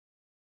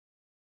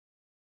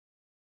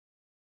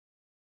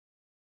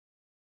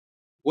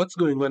What's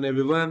going on,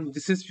 everyone?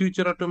 This is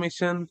Future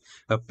Automation,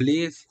 a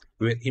place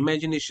where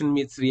imagination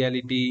meets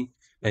reality,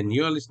 and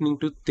you're listening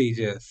to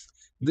Tejas.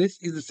 This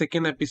is the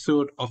second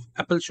episode of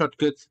Apple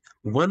Shortcuts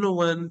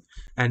 101,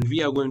 and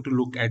we are going to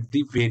look at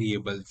the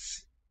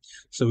variables.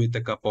 So, with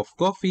a cup of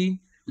coffee,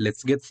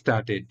 let's get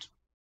started.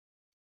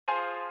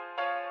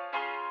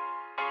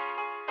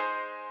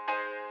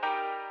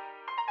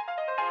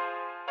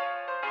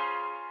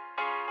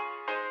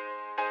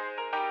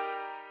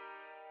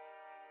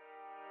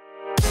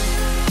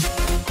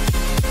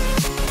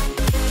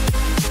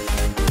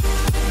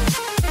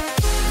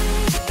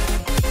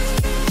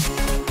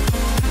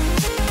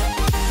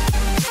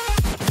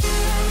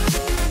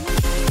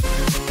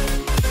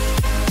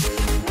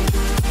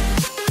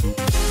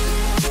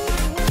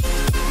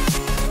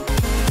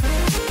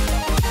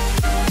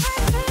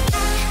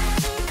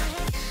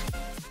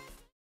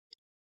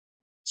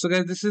 So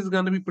guys, this is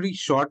going to be pretty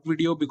short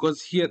video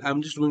because here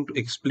I'm just going to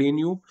explain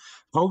you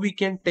how we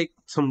can take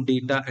some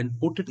data and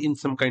put it in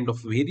some kind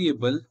of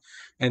variable,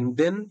 and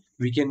then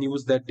we can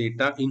use that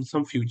data in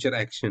some future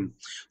action.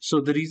 So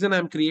the reason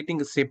I'm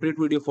creating a separate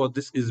video for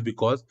this is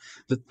because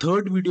the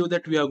third video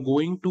that we are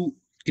going to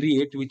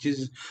create, which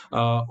is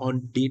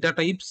on data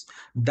types,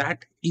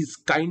 that is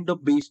kind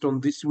of based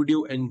on this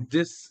video, and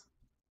this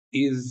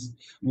is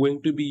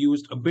going to be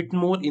used a bit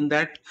more in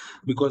that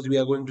because we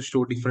are going to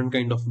store different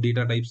kind of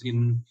data types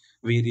in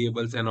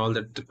variables and all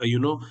that.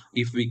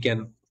 If we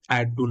can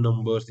add two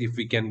numbers, if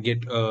we can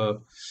get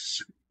a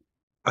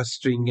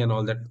string and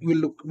all that, we'll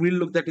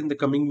look that in the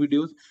coming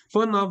videos.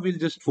 For now, we'll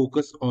just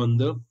focus on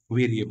the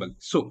variable.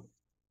 So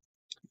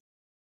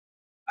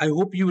I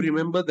hope you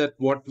remember that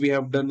what we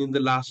have done in the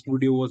last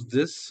video was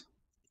this.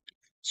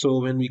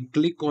 So when we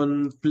click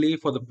on play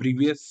for the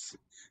previous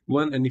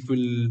one, and if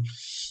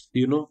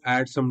we'll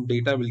add some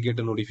data, we'll get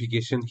a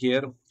notification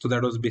here. So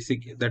that was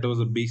basic. That was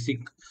a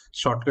basic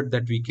shortcut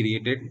that we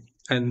created,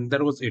 and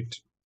that was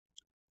it.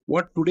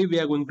 What today we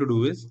are going to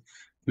do is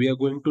we are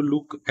going to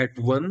look at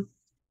the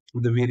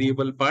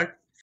variable part,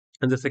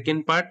 and the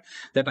second part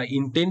that I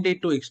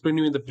intended to explain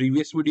you in the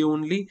previous video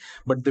only,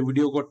 but the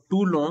video got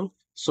too long.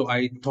 So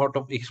I thought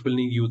of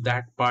explaining you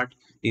that part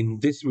in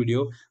this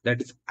video,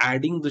 that is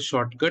adding the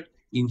shortcut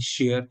in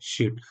share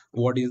sheet.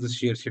 What is the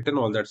share sheet and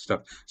all that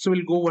stuff. So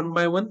we'll go one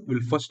by one.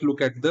 We'll first look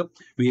at the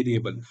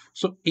variable.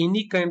 So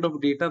any kind of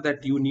data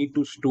that you need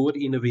to store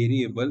in a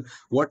variable,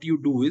 what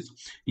you do is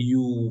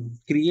you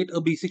create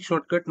a basic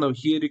shortcut. Now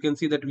here you can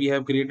see that we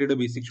have created a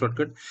basic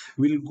shortcut.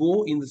 We'll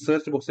go in the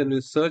search box and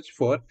we'll search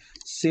for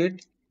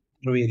set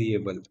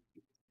variable.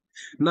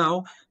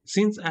 Now,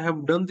 since I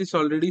have done this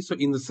already, so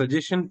in the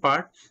suggestion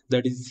part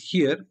that is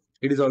here,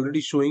 it is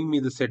already showing me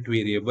the set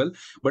variable.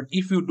 But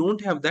if you don't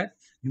have that,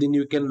 then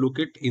you can look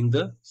it in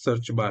the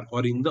search bar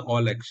or in the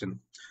all action.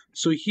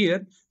 So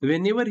here,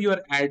 whenever you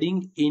are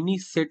adding any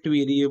set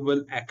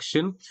variable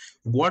action,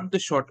 what the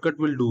shortcut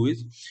will do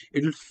is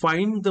it will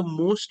find the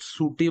most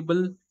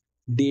suitable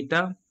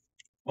data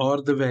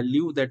or the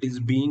value that is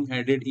being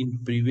added in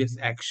previous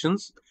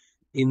actions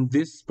in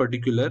this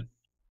particular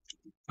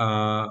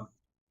uh,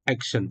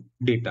 action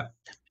data.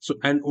 So,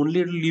 and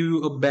only it'll leave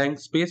you a blank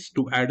space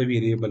to add a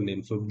variable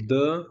name. So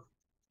the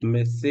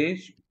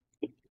message,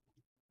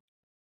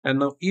 and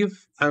now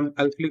if I'll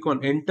click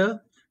on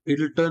enter, it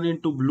will turn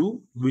into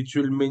blue, which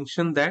will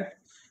mention that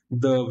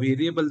the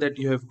variable that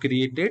you have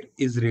created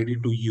is ready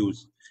to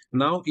use.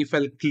 Now, if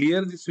I'll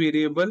clear this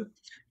variable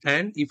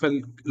and if I'll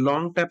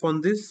long tap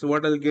on this,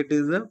 what I'll get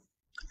is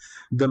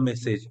the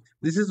message.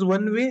 This is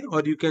one way,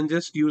 or you can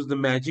just use the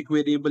magic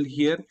variable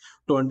here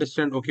to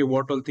understand, okay,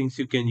 what all things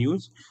you can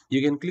use.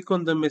 You can click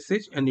on the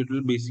message and it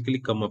will basically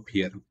come up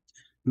here.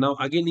 Now,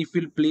 again, if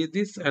we'll play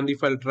this and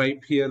if I'll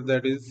type here,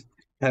 that is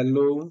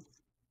hello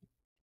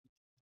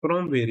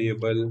from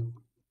variable,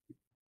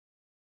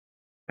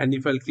 and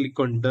if I'll click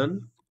on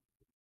done,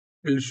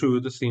 it'll show you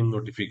the same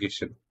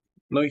notification.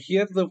 Now,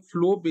 here the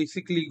flow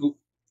basically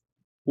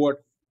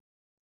what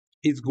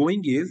is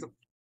going is,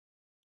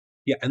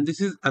 yeah, and this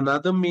is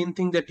another main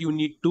thing that you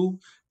need to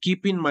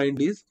keep in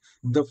mind is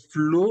the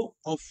flow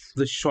of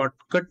the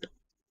shortcut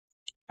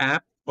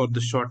app or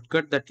the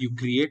shortcut that you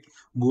create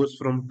goes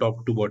from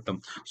top to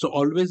bottom. So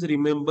always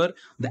remember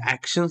the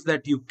actions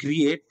that you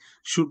create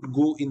should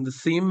go in the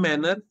same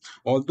manner,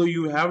 although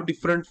you have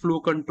different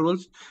flow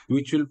controls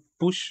which will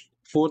push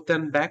forth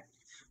and back,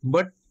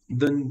 but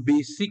the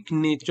basic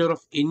nature of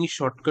any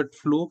shortcut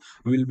flow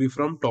will be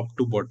from top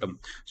to bottom.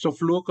 So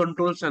flow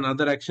controls and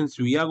other actions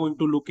we are going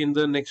to look in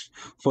the next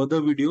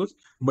further videos,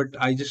 but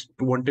I just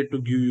wanted to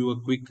give you a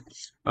quick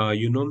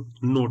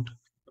note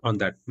on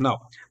that.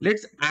 Now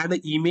let's add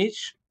an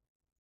image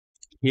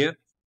here.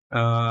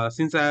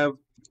 Since I have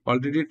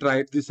already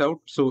tried this out,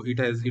 so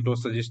it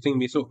was suggesting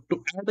me. So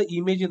to add the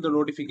image in the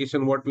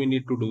notification, what we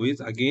need to do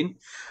is again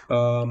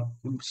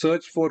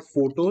search for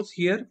photos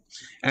here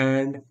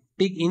and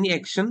take any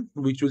action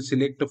which will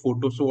select a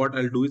photo. So what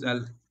I'll do is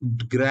I'll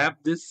grab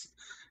this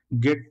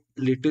get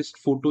latest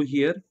photo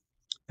here,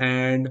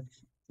 and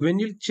when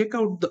you check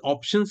out the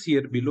options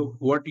here below,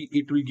 what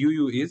it will give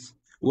you is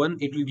One,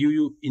 it will give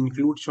you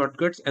include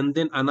shortcuts, and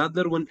then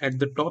another one at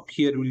the top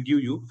here will give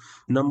you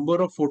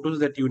number of photos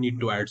that you need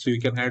to add. So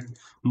you can add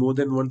more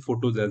than one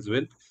photos as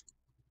well.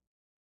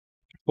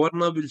 For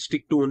now, we'll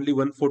stick to only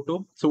one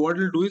photo. So what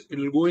it'll do is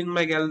it'll go in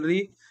my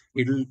gallery.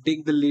 It'll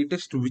take the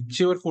latest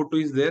whichever photo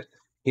is there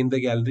in the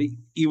gallery,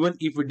 even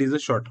if it is a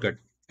shortcut.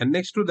 And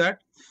next to that,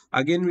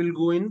 again we'll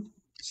go in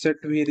set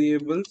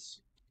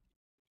variables.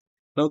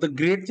 Now the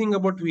great thing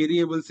about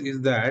variables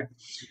is that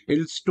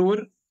it'll store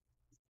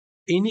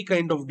any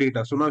kind of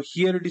data. So now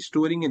here it is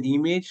storing an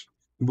image,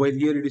 while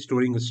here it is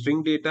storing a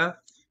string data.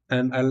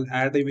 And I'll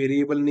add a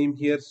variable name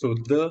here. So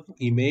the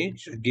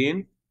image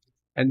again,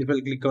 and if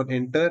I click on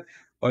enter,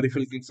 or if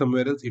I click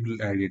somewhere else, it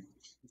will add it.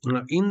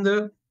 In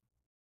the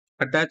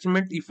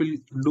attachment, if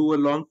you do a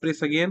long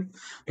press again,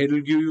 it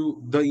will give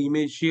you the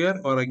image here,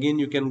 or again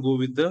you can go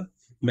with the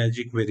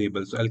magic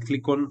variable. So I'll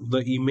click on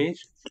the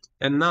image,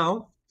 and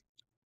now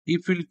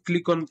if we'll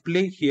click on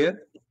play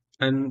here,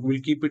 and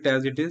we'll keep it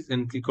as it is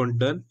and click on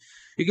done,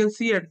 you can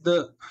see at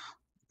the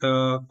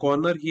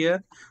corner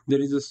here there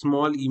is a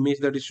small image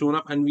that is shown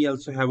up, and we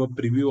also have a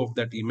preview of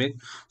that image.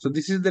 So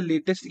this is the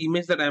latest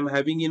image that I'm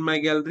having in my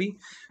gallery,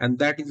 and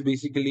that is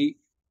basically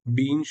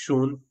being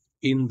shown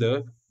in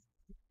the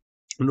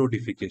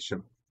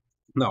notification.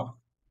 Now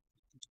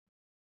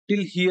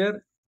till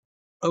here,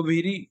 a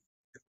very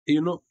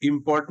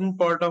important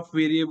part of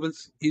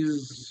variables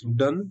is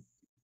done.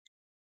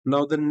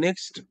 Now the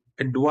next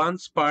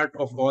advanced part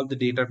of all the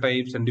data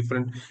types and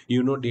different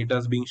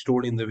data being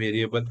stored in the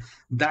variable,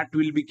 that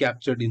will be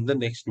captured in the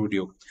next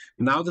video.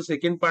 Now the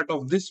second part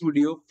of this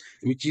video,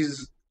 which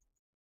is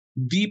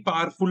the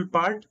powerful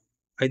part,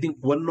 I think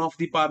one of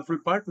the powerful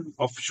part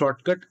of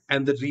shortcut,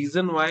 and the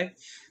reason why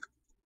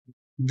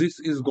this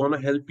is gonna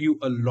help you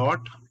a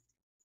lot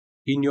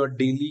in your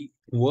daily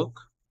work,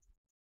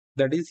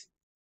 that is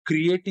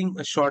creating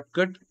a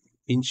shortcut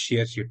in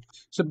ShareSheet.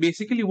 So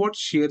basically what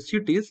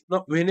ShareSheet is,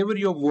 now whenever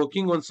you're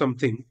working on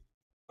something,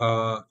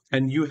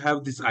 and you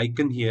have this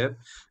icon here,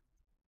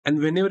 and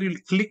whenever you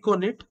click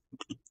on it,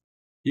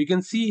 you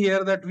can see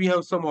here that we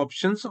have some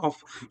options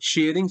of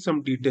sharing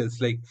some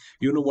details, like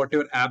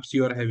whatever apps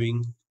you are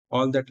having,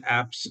 all that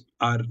apps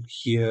are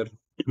here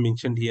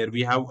mentioned here.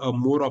 We have a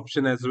more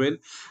option as well,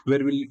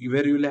 where you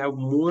will have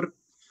more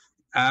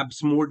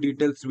apps, more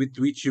details with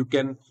which you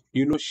can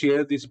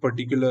share this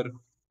particular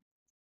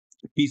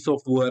piece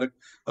of work,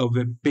 a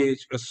web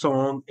page, a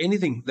song,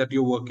 anything that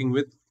you're working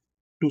with,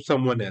 to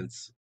someone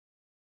else.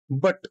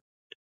 But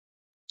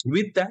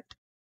with that,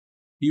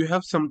 you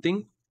have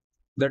something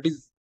that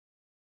is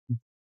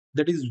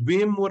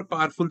way more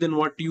powerful than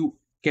what you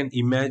can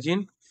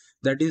imagine.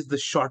 That is the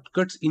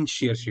shortcuts in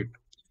ShareSheet.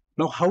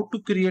 Now, how to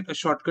create a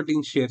shortcut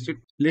in ShareSheet?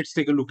 Let's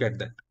take a look at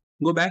that.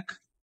 Go back,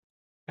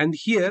 and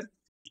here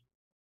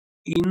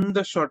in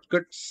the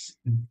shortcuts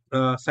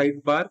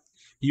sidebar,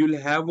 you'll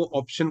have an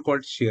option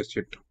called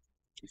ShareSheet.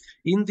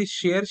 In this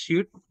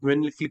ShareSheet,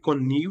 when you click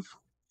on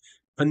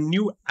a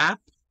new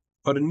app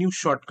or a new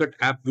shortcut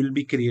app will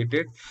be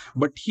created.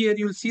 But here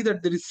you'll see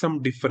that there is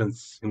some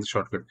difference in the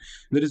shortcut.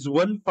 There is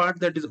one part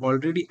that is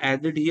already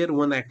added here,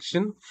 one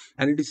action,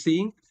 and it is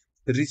saying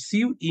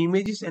receive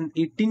images and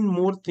 18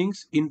 more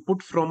things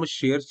input from a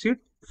share sheet.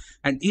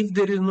 And if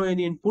there is no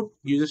any input,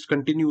 you just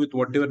continue with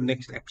whatever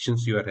next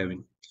actions you are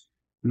having.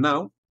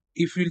 Now,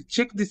 if you'll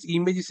check this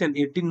images and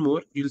 18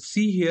 more, you'll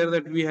see here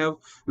that we have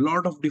a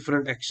lot of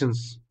different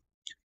actions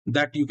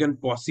that you can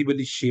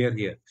possibly share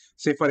here.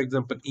 Say, for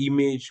example,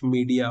 image,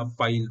 media,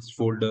 files,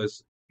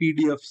 folders,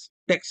 PDFs,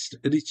 text,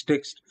 rich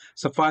text,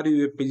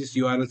 Safari web pages,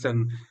 URLs,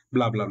 and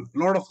blah blah.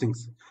 Lot of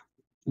things.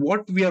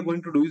 What we are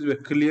going to do is we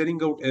are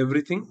clearing out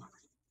everything.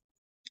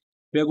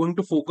 We are going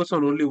to focus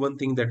on only one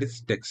thing, that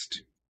is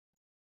text.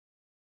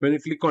 When you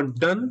click on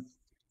done,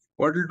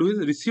 what it will do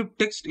is receive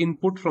text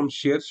input from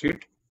share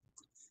sheet,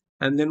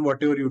 and then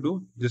whatever you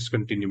do, just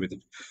continue with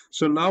it.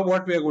 So now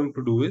what we are going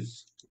to do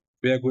is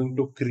we are going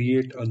to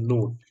create a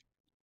note.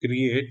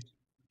 Create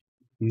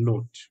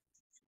note.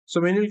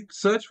 So when you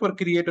search for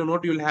create a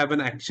note, you'll have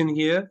an action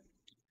here,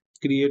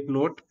 create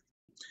note.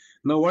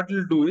 Now what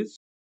you'll do is,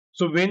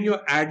 so when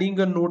you're adding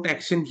a note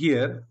action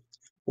here,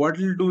 what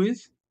you'll do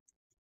is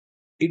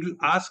it will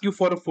ask you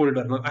for a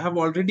folder. Now I have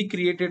already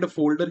created a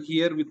folder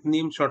here with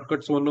name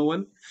shortcuts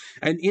 101,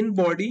 and in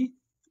body,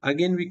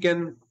 again we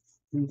can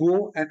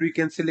go and we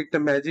can select a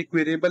magic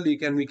variable. We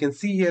can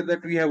see here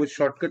that we have a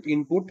shortcut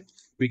input.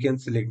 We can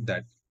select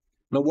that.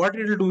 Now what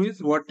it will do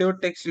is whatever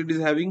text it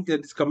is having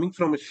that is coming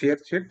from a share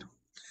sheet,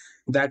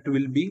 that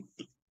will be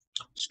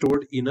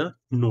stored in a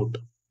note.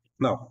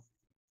 Now,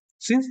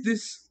 since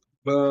this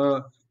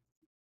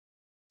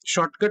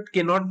shortcut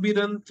cannot be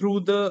run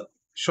through the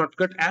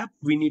shortcut app,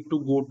 we need to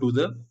go to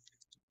the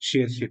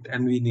share sheet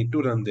and we need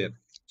to run there.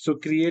 So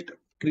create,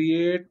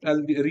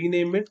 I'll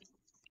rename it,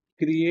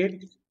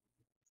 create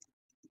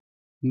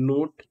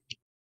note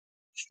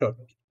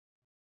shortcut.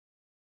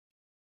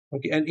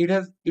 Okay, and it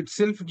has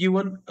itself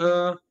given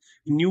a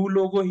new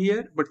logo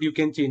here, but you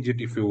can change it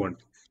if you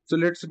want. So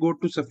let's go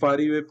to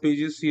Safari web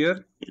pages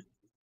here.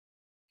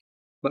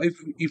 Now,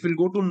 if we'll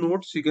go to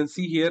notes, you can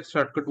see here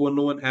shortcut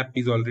 101 app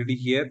is already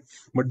here,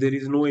 but there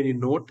is no any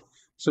note.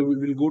 So we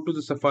will go to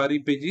the Safari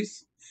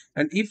pages,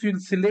 and if you'll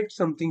select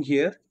something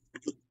here,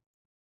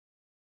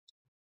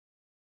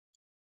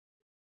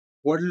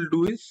 what it'll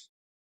do is,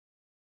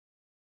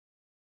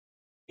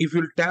 if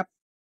you'll tap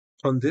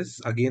on this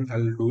again,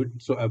 I'll do it.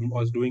 So I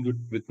was doing it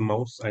with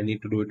mouse. I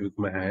need to do it with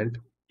my hand.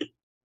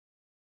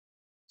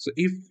 So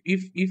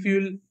if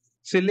you'll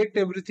select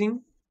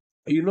everything,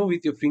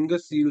 with your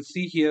fingers, you'll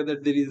see here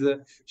that there is a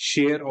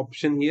share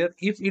option here.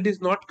 If it is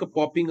not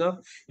popping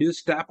up, you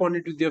just tap on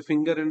it with your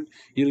finger and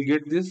you'll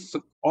get this.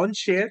 So on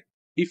share,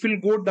 if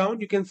you'll go down,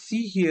 you can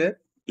see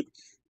here,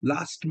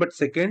 last but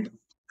second,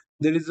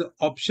 there is an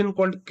option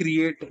called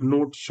create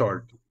note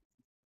short.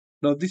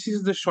 Now this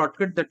is the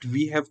shortcut that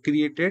we have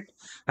created,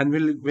 and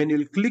when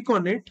you'll click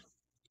on it,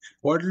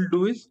 what it'll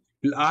do is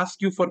it'll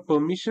ask you for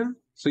permission.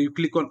 So you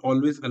click on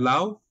always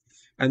allow,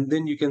 and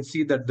then you can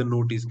see that the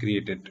note is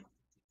created.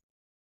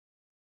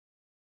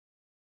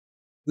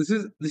 This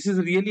is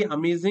really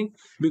amazing,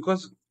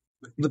 because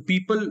the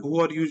people who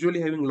are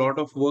usually having a lot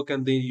of work,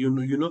 and they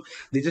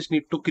they just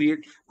need to create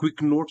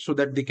quick notes so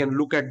that they can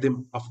look at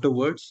them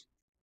afterwards.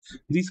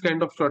 These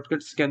kind of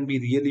shortcuts can be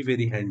really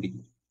very handy.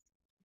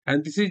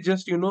 And this is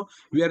just,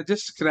 we are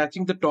just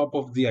scratching the top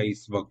of the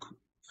iceberg.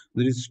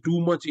 There is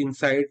too much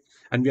inside,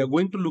 and we are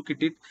going to look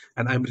at it.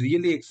 And I'm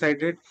really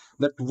excited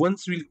that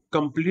once we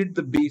complete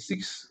the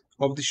basics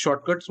of the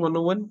shortcuts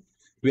 101,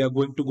 we are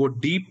going to go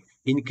deep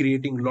in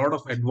creating a lot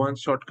of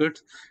advanced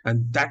shortcuts,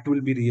 and that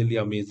will be really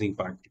amazing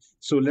part.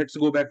 So let's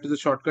go back to the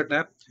shortcut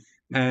app.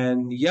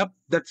 And yep,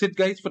 that's it,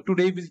 guys, for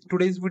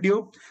today's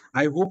video.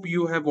 I hope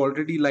you have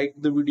already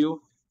liked the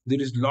video. There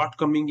is lot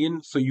coming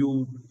in, so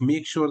you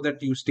make sure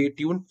that you stay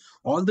tuned.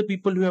 All the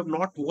people who have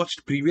not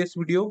watched previous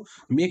video,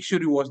 make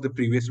sure you watch the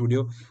previous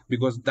video,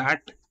 because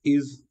that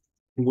is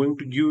going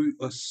to give you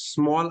a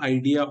small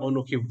idea on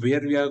okay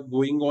where we are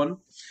going on,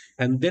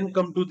 and then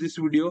come to this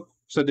video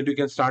so that you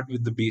can start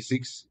with the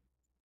basics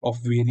of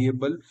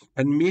variable.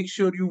 And make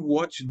sure you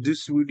watch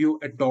this video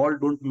at all,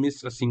 don't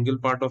miss a single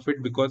part of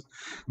it, because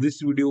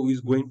this video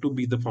is going to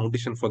be the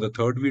foundation for the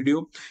third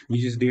video,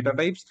 which is data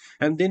types.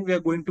 And then we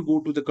are going to go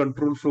to the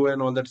control flow and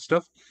all that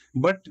stuff.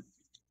 But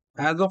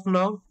as of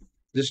now,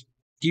 just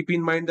keep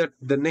in mind that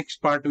the next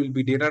part will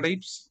be data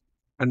types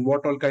and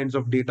what all kinds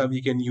of data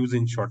we can use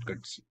in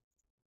shortcuts.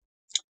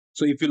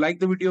 So if you like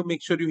the video,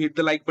 make sure you hit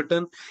the like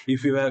button.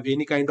 If you have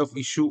any kind of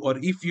issue, or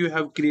if you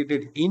have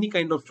created any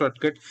kind of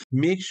shortcut,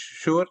 make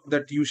sure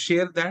that you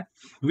share that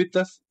with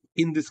us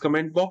in this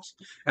comment box.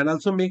 And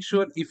also make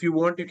sure, if you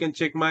want, you can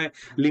check my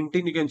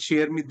LinkedIn. You can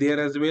share me there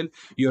as well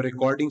your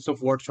recordings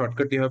of what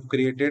shortcut you have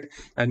created,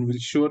 and we'll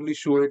surely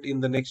show it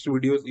in the next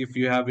videos if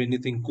you have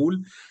anything cool.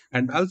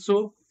 And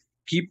also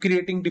keep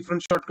creating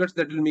different shortcuts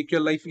that will make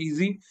your life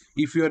easy.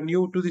 If you are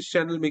new to this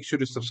channel, make sure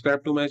to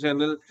subscribe to my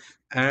channel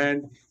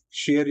and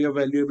share your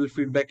valuable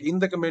feedback in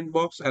the comment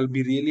box. I'll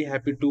be really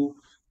happy to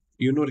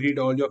read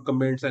all your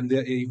comments, and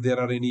if there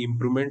are any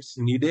improvements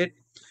needed.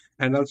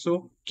 And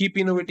also keep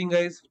innovating,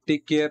 guys.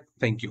 Take care.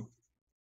 Thank you.